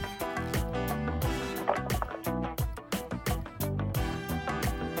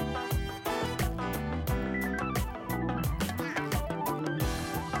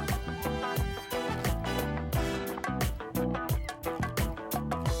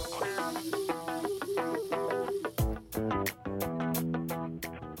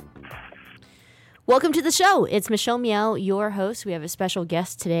Welcome to the show. It's Michelle Meow, your host. We have a special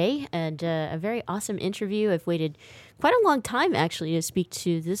guest today and a very awesome interview. I've waited quite a long time, actually, to speak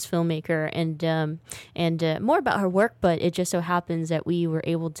to this filmmaker and more about her work, but it just so happens that we were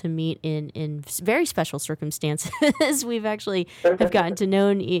able to meet in very special circumstances. We've actually have gotten to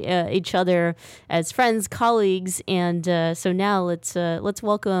know each other as friends, colleagues, and so now let's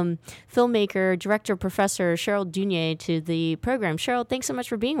welcome filmmaker, director, professor Cheryl Dunye to the program. Cheryl, thanks so much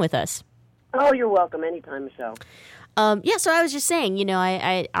for being with us. Oh, you're welcome. Anytime, Michelle. So I was just saying,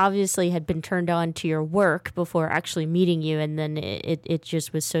 I obviously had been turned on to your work before actually meeting you, and then it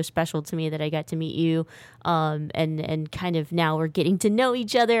just was so special to me that I got to meet you, and kind of now we're getting to know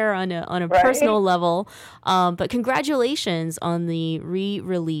each other on a Right. personal level. But congratulations on the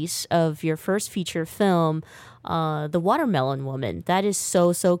re-release of your first feature film, The Watermelon Woman. That is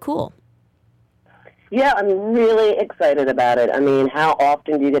so, so cool. Yeah, I'm really excited about it. I mean, how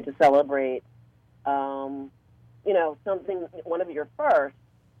often do you get to celebrate, something, one of your firsts,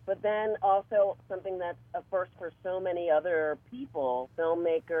 but then also something that's a first for so many other people,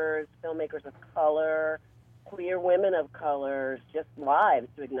 filmmakers of color, queer women of color, just lives,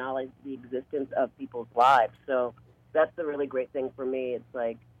 to acknowledge the existence of people's lives. So that's the really great thing for me. It's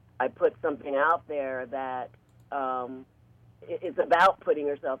like I put something out there that it's about putting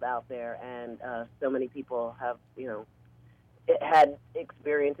yourself out there, and so many people have, had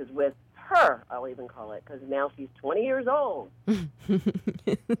experiences with her, I'll even call it, because now she's 20 years old.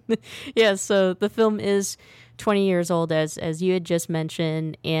 Yeah, so the film is 20 years old, as you had just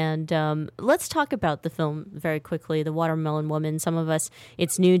mentioned, and let's talk about the film very quickly, The Watermelon Woman. Some of us,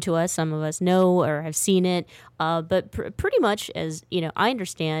 it's new to us, some of us know or have seen it, but pretty much, as I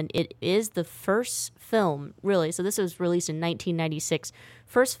understand, it is the first film, really, so this was released in 1996,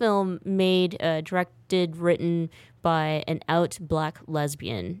 first film made, directed, written by an out Black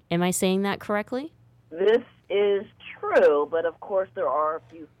lesbian. Am I saying that correctly? This is true, but of course there are a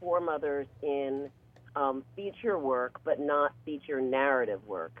few foremothers in feature work, but not feature narrative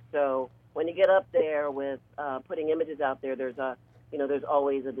work. So when you get up there with putting images out there, there's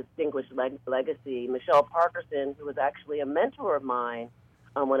always a distinguished legacy. Michelle Parkerson, who was actually a mentor of mine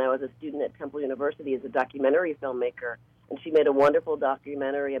when I was a student at Temple University, is a documentary filmmaker, and she made a wonderful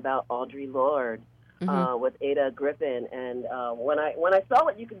documentary about Audre Lorde. With Ada Griffin, and when I saw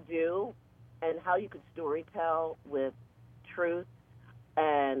what you could do and how you could storytell with truth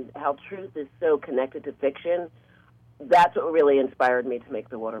and how truth is so connected to fiction, that's what really inspired me to make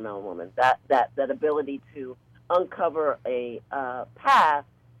The Watermelon Woman. That ability to uncover a past,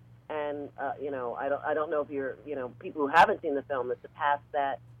 and I don't know if you're people who haven't seen the film, it's a past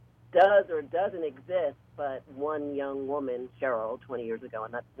that does or doesn't exist, but one young woman, Cheryl, 20 years ago,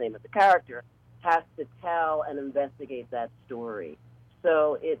 and that's the name of the character, has to tell and investigate that story.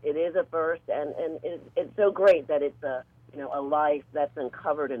 So it is a first, and it's so great that it's a life that's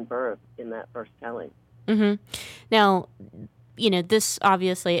uncovered and birthed in that first telling. Mm-hmm. Now, this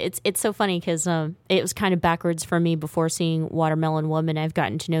obviously, it's so funny because it was kind of backwards for me before seeing Watermelon Woman. I've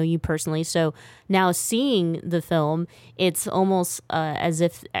gotten to know you personally. So now seeing the film, it's almost as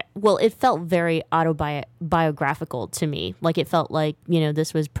if, it felt very autobiographical to me. Like it felt like,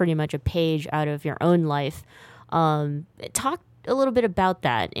 this was pretty much a page out of your own life. Talk a little bit about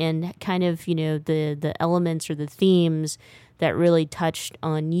that and kind of, the elements or the themes that really touched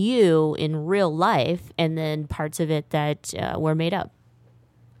on you in real life, and then parts of it that were made up.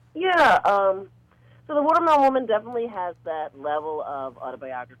 Yeah, so The Watermelon Woman definitely has that level of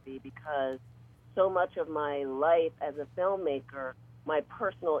autobiography because so much of my life as a filmmaker, my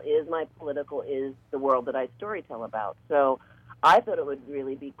personal is, my political is the world that I storytell about. So I thought it would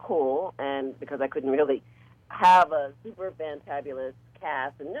really be cool, and because I couldn't really have a super fantabulous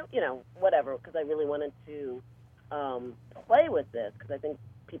cast and, whatever, because I really wanted to play with this, because I think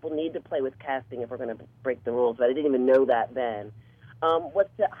people need to play with casting if we're going to break the rules, but I didn't even know that then, was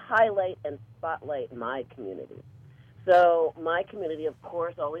to highlight and spotlight my community. So my community, of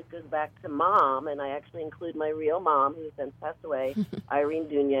course, always goes back to Mom, and I actually include my real mom, who's since passed away, Irene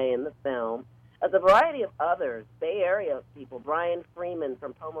Dunye, in the film, as a variety of others, Bay Area people, Brian Freeman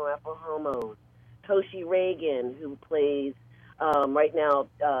from Pomo Afro Homos, Toshi Reagan, who plays right now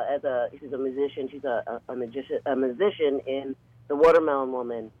she's a musician. She's a musician in The Watermelon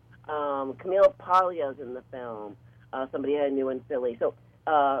Woman. Camille Paglia's in the film. Somebody I knew in Philly. So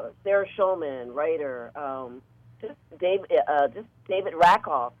Sarah Schulman, writer. Just David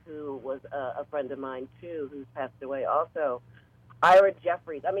Rakoff, who was a friend of mine too, who's passed away also. Ira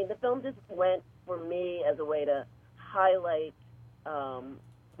Jeffries. I mean, the film just went for me as a way to highlight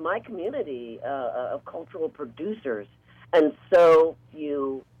my community of cultural producers. And so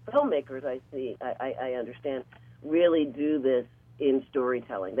few filmmakers I understand, really do this in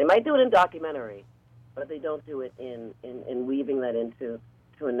storytelling. They might do it in documentary, but they don't do it in weaving that into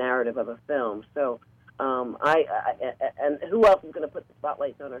a narrative of a film. So, and who else is going to put the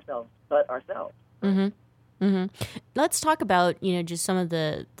spotlights on ourselves but ourselves? Mm-hmm. Mm-hmm. Let's talk about, just some of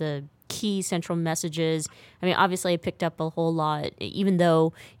the key central messages. I mean, obviously I picked up a whole lot, even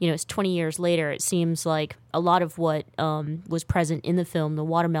though, it's 20 years later. It seems like a lot of what was present in the film, The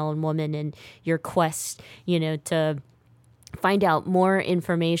Watermelon Woman, and your quest, to find out more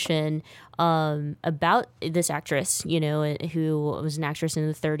information about this actress, who was an actress in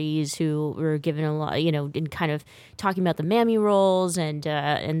the 30s, who were given a lot, in kind of talking about the mammy roles, and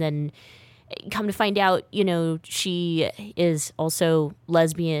then come to find out, she is also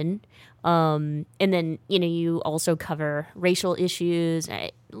lesbian. And then, you also cover racial issues.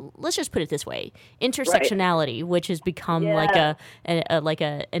 Let's just put it this way: intersectionality, which has become like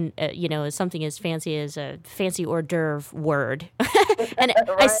something as fancy as a fancy hors d'oeuvre word. And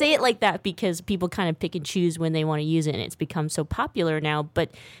I say it like that because people kind of pick and choose when they want to use it, and it's become so popular now.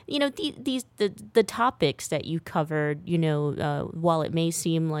 But the topics that you covered, while it may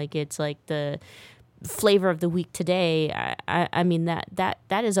seem like it's like the flavor of the week today, I mean that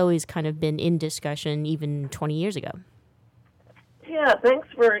has always kind of been in discussion even 20 years ago. Yeah, thanks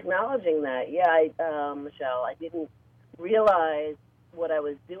for acknowledging that. Yeah, Michelle, I didn't realize what I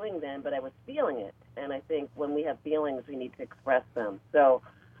was doing then, but I was feeling it. And I think when we have feelings, we need to express them. So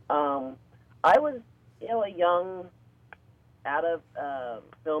I was, a young, out of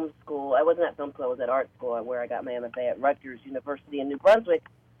film school. I wasn't at film school. I was at art school, where I got my MFA at Rutgers University in New Brunswick.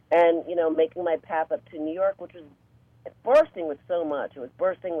 And, making my path up to New York, which was bursting with so much. It was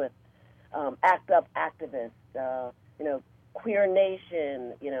bursting with ACT UP activists, Queer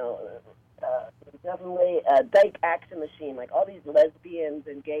Nation, definitely a Dyke Action Machine, like all these lesbians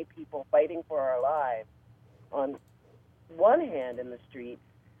and gay people fighting for our lives on one hand in the streets.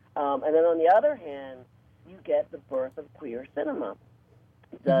 And then on the other hand, you get the birth of queer cinema.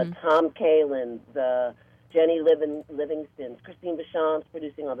 The Tom Kalin, the Jenny Livingstons, Christine Vachon's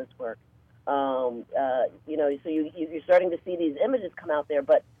producing all this work. So you're starting to see these images come out there,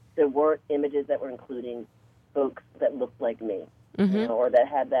 but there weren't images that were including folks that looked like me, or that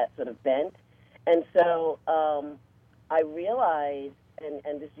had that sort of bent. And so I realized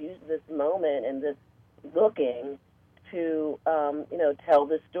and just used this moment and this looking to, tell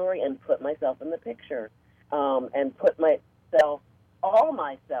this story and put myself in the picture, and put all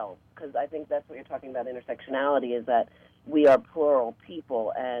myself, because I think that's what you're talking about, intersectionality, is that we are plural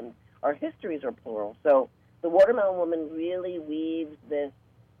people and our histories are plural. So the Watermelon Woman really weaves this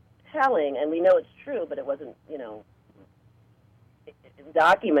telling, and we know it's true, but it wasn't,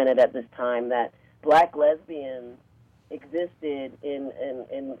 documented at this time, that black lesbians existed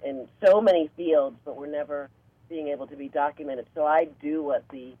in so many fields, but were never being able to be documented. So I do what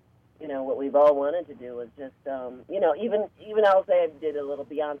what we've all wanted to do, was just, even I'll say I did a little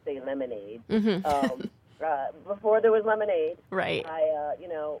Beyonce Lemonade. Before there was Lemonade, right? I,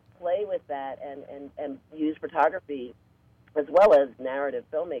 play with that and use photography as well as narrative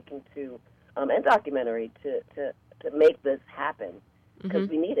filmmaking and documentary to make this happen, because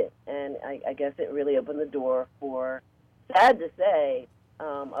we need it. And I guess it really opened the door for, sad to say,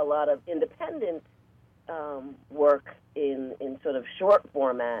 a lot of independent work in sort of short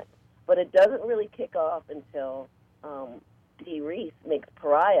format, but it doesn't really kick off until Dee Reese makes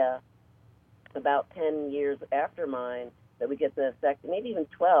Pariah about 10 years after mine, that we get the second, maybe even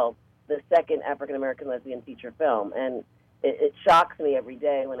 12, the second African-American lesbian feature film. And it shocks me every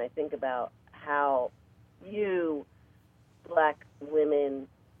day when I think about how few black women,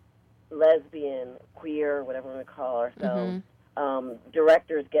 lesbian, queer, whatever we want to call ourselves,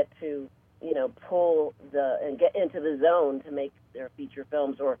 directors get to, pull and get into the zone to make their feature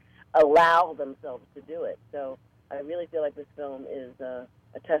films, or allow themselves to do it. So I really feel like this film is a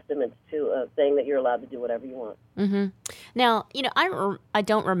testament to saying that you're allowed to do whatever you want. Now, I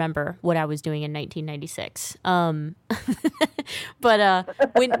don't remember what I was doing in 1996. But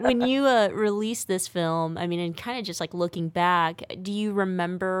when you released this film, I mean, and kind of just like looking back, do you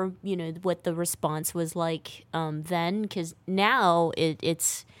remember, what the response was like then? Because now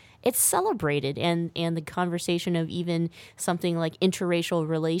it's celebrated, and the conversation of even something like interracial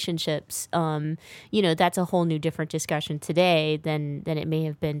relationships, that's a whole new different discussion today than it may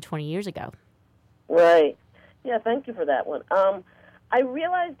have been 20 years ago. Right. Yeah, thank you for that one. I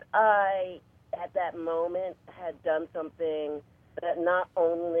realized I, at that moment, had done something that not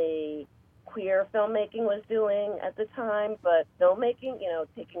only queer filmmaking was doing at the time, but filmmaking,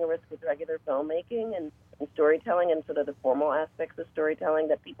 taking a risk with regular filmmaking and storytelling and sort of the formal aspects of storytelling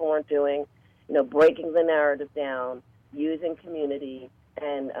that people weren't doing, breaking the narrative down, using community,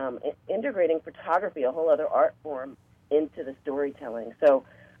 and integrating photography, a whole other art form, into the storytelling. So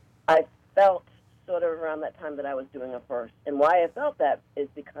I felt sort of around that time that I was doing a first. And why I felt that is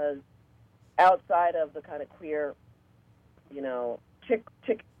because outside of the kind of queer, chitlin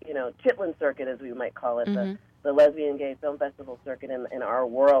circuit, as we might call it, the lesbian gay film festival circuit in our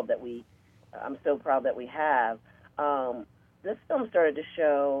world that I'm so proud that we have, this film started to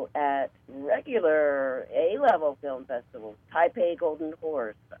show at regular A-level film festivals, Taipei Golden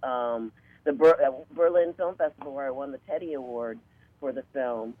Horse, the Berlin Film Festival where I won the Teddy Award for the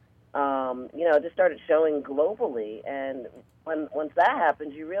film. It just started showing globally, and once that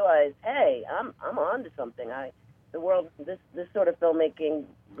happens, you realize, hey, I'm on to something. The world, this sort of filmmaking,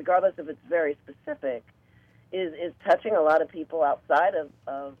 regardless if it's very specific, is touching a lot of people outside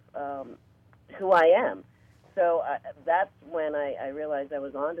of who I am. So that's when I realized I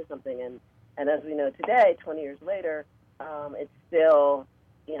was on to something, and as we know today, 20 years later, it's still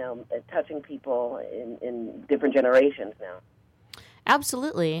touching people in different generations now.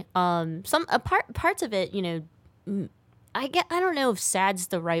 Absolutely. Some parts of it, I don't know if sad's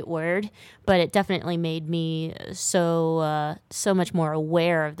the right word, but it definitely made me so much more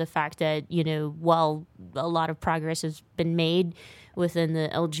aware of the fact that, while a lot of progress has been made within the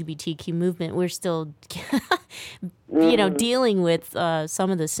LGBTQ movement, we're still, dealing with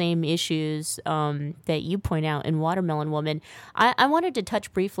some of the same issues that you point out in Watermelon Woman. I wanted to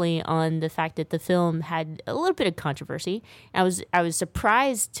touch briefly on the fact that the film had a little bit of controversy. I was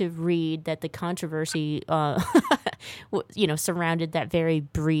surprised to read that the controversy, surrounded that very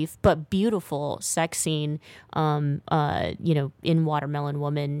brief but beautiful sex scene, in Watermelon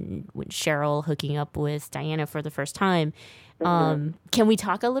Woman, when Cheryl hooking up with Diana for the first time. Can we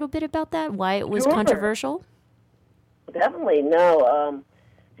talk a little bit about that? Why it was controversial? Definitely. No.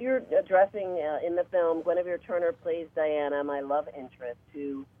 You're addressing in the film, Guinevere Turner plays Diana, my love interest,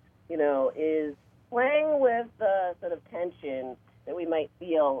 who, is playing with the sort of tension that we might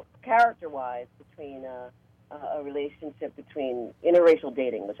feel character-wise between a relationship between interracial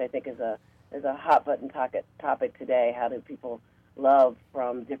dating, which I think is a hot-button topic today. How do people love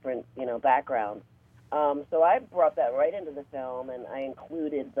from different, backgrounds? So I brought that right into the film, and I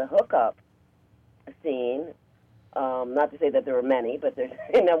included the hookup scene. Not to say that there were many, but there's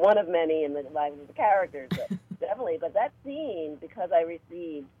one of many in the lives of the characters, but definitely. But that scene, because I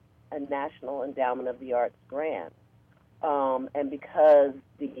received a National Endowment of the Arts grant, and because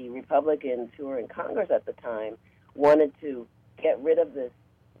the Republicans who were in Congress at the time wanted to get rid of this,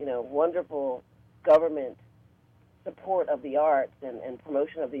 wonderful government support of the arts and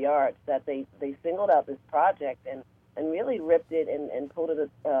promotion of the arts, that they singled out this project and really ripped it and pulled it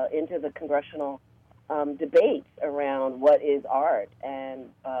into the congressional debates around what is art. And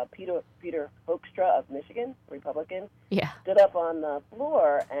Peter Hoekstra of Michigan, Republican, stood up on the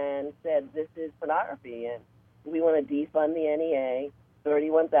floor and said, this is pornography, and we want to defund the NEA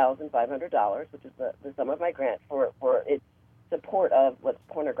 $31,500, which is the sum of my grant, for its support of what's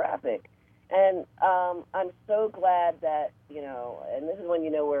pornographic. And I'm so glad that, and this is when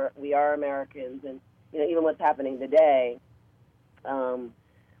we are Americans, and, even what's happening today,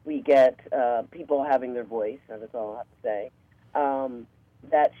 we get people having their voice, and that's all I have to say,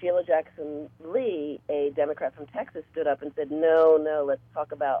 that Sheila Jackson Lee, a Democrat from Texas, stood up and said, no, let's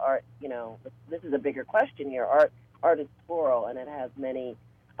talk about art, this is a bigger question here. Art is plural, and it has many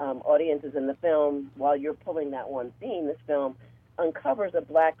audiences in the film. While you're pulling that one scene, this film uncovers a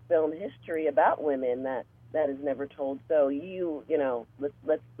black film history about women that is never told. So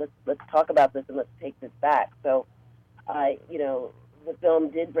let's talk about this and let's take this back. So the film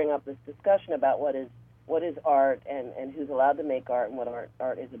did bring up this discussion about what is art and who's allowed to make art and what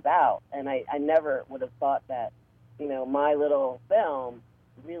art is about. And I never would have thought that, my little film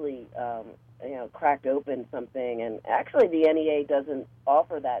really cracked open something. And actually the NEA doesn't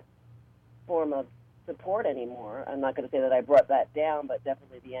offer that form of support anymore. I'm not going to say that I brought that down, but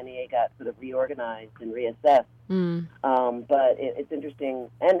definitely the NEA got sort of reorganized and reassessed. But it's interesting.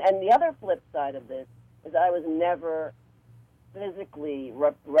 And the other flip side of this is I was never physically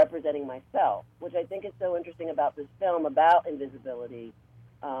representing myself, which I think is so interesting about this film, about invisibility.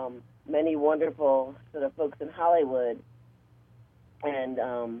 Many wonderful sort of folks in Hollywood and,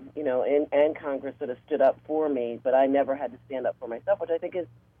 and Congress sort of stood up for me, but I never had to stand up for myself, which I think is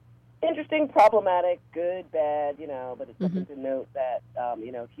interesting, problematic, good, bad, but it's something to note that,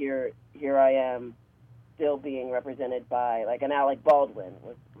 here I am, still being represented by, like, an Alec Baldwin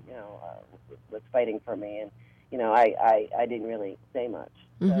was, was fighting for me, and I didn't really say much.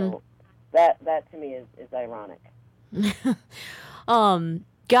 So that to me is ironic.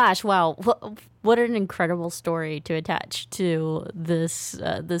 Gosh, wow, what an incredible story to attach to this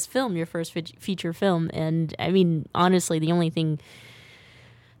film, your first feature film. And I mean, honestly, the only thing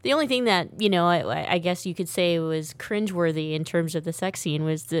that, I guess you could say was cringeworthy in terms of the sex scene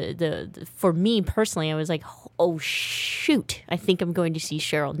was the for me personally, I was like, oh shoot, I think I'm going to see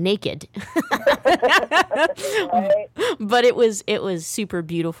Cheryl naked. Right? But it was super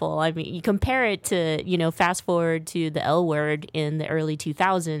beautiful. I mean, you compare it to, fast forward to the L Word in the early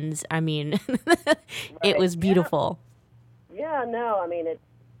 2000s. I mean, it was beautiful. Yeah, no, I mean,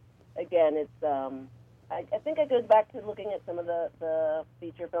 I think it goes back to looking at some of the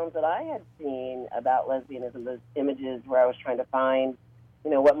feature films that I had seen about lesbianism, those images where I was trying to find,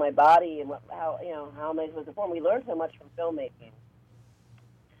 what my body and how am I supposed to form. We learned so much from filmmaking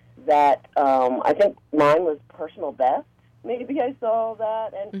that I think mine was personal best. Maybe I saw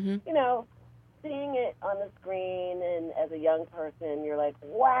that, and seeing it on the screen, and as a young person, you're like,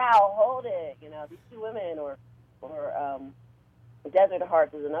 wow, hold it, these two women, or Desert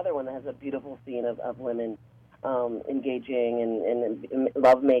Hearts is another one that has a beautiful scene of women engaging in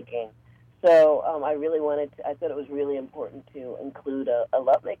lovemaking. So I really I thought it was really important to include a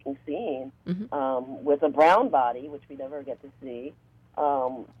lovemaking scene with a brown body, which we never get to see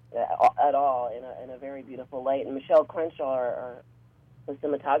at all, in a very beautiful light. And Michelle Crenshaw, the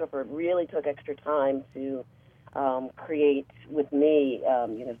cinematographer, really took extra time to create with me,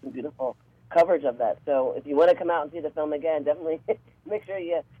 some beautiful coverage of that. So if you want to come out and see the film again, definitely make sure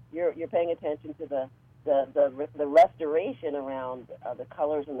you're paying attention to the restoration around the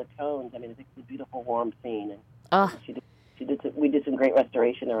colors and the tones. I mean, it's a beautiful, warm scene, and we did some great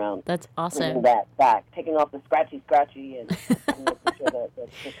restoration around. That's awesome. Bringing that back, taking off the scratchy, and making sure that the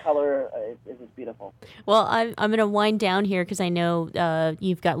color is beautiful. Well, I'm going to wind down here because I know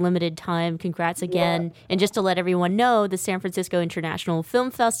you've got limited time. Congrats again. Yeah. And just to let everyone know, the San Francisco International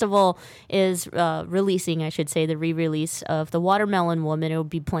Film Festival is releasing, I should say, the re-release of The Watermelon Woman. It will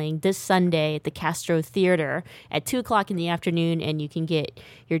be playing this Sunday at the Castro Theater at 2 o'clock in the afternoon, and you can get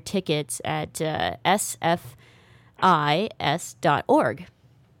your tickets at sfis.org.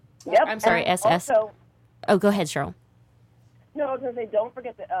 Yep. I'm sorry, SS. Also, go ahead, Cheryl. No, I was going to say, don't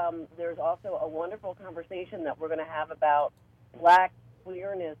forget that there's also a wonderful conversation that we're going to have about Black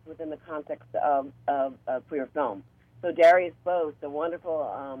queerness within the context of queer film. So Darius Bose, the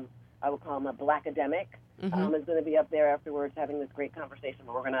wonderful, I would call him a Black academic, is going to be up there afterwards having this great conversation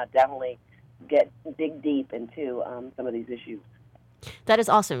where we're going to definitely dig deep into some of these issues. That is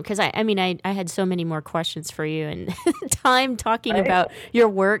awesome, because I had so many more questions for you, and time talking about your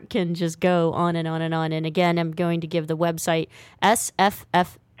work can just go on and on and on. And again, I'm going to give the website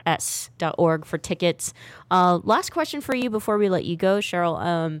sffs.org for tickets. Last question for you before we let you go,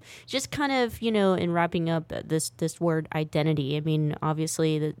 Cheryl. Just kind of, in wrapping up this word identity. I mean,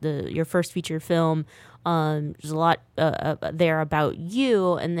 obviously, your first feature film, there's a lot there about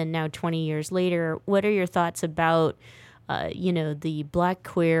you, and then now 20 years later, what are your thoughts about the Black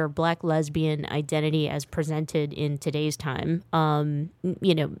queer, Black lesbian identity as presented in today's time?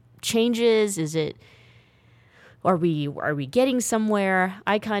 Changes? Is it? Are we getting somewhere?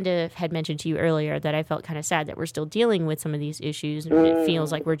 I kind of had mentioned to you earlier that I felt kind of sad that we're still dealing with some of these issues, and it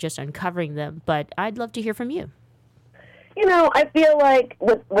feels like we're just uncovering them. But I'd love to hear from you. I feel like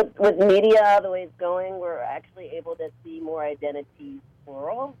with media, the way it's going, we're actually able to see more identities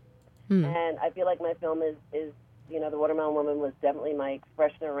plural, and I feel like my film is. The Watermelon Woman was definitely my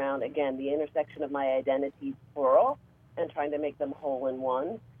expression around, again, the intersection of my identities plural and trying to make them whole in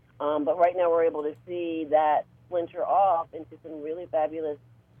one. But right now we're able to see that splinter off into some really fabulous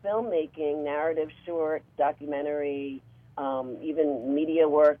filmmaking, narrative short, documentary, even media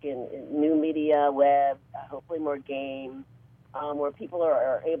work in new media, web, hopefully more games, where people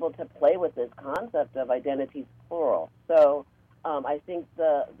are able to play with this concept of identities plural. So I think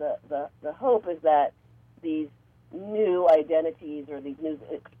the hope is that these new identities or these new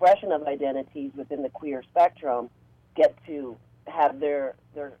expression of identities within the queer spectrum get to have their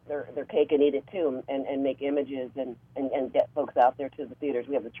cake and eat it too, and make images and get folks out there to the theaters.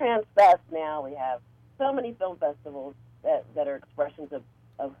 We have the Trans Fest now. We have so many film festivals that are expressions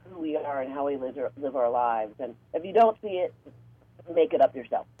of who we are and how we live our lives. And if you don't see it, make it up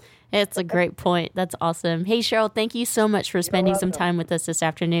yourself. It's a great point. That's awesome. Hey, Cheryl, thank you so much for spending some time with us this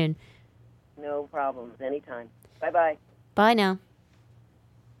afternoon. No problems. Anytime. Bye-bye. Bye now.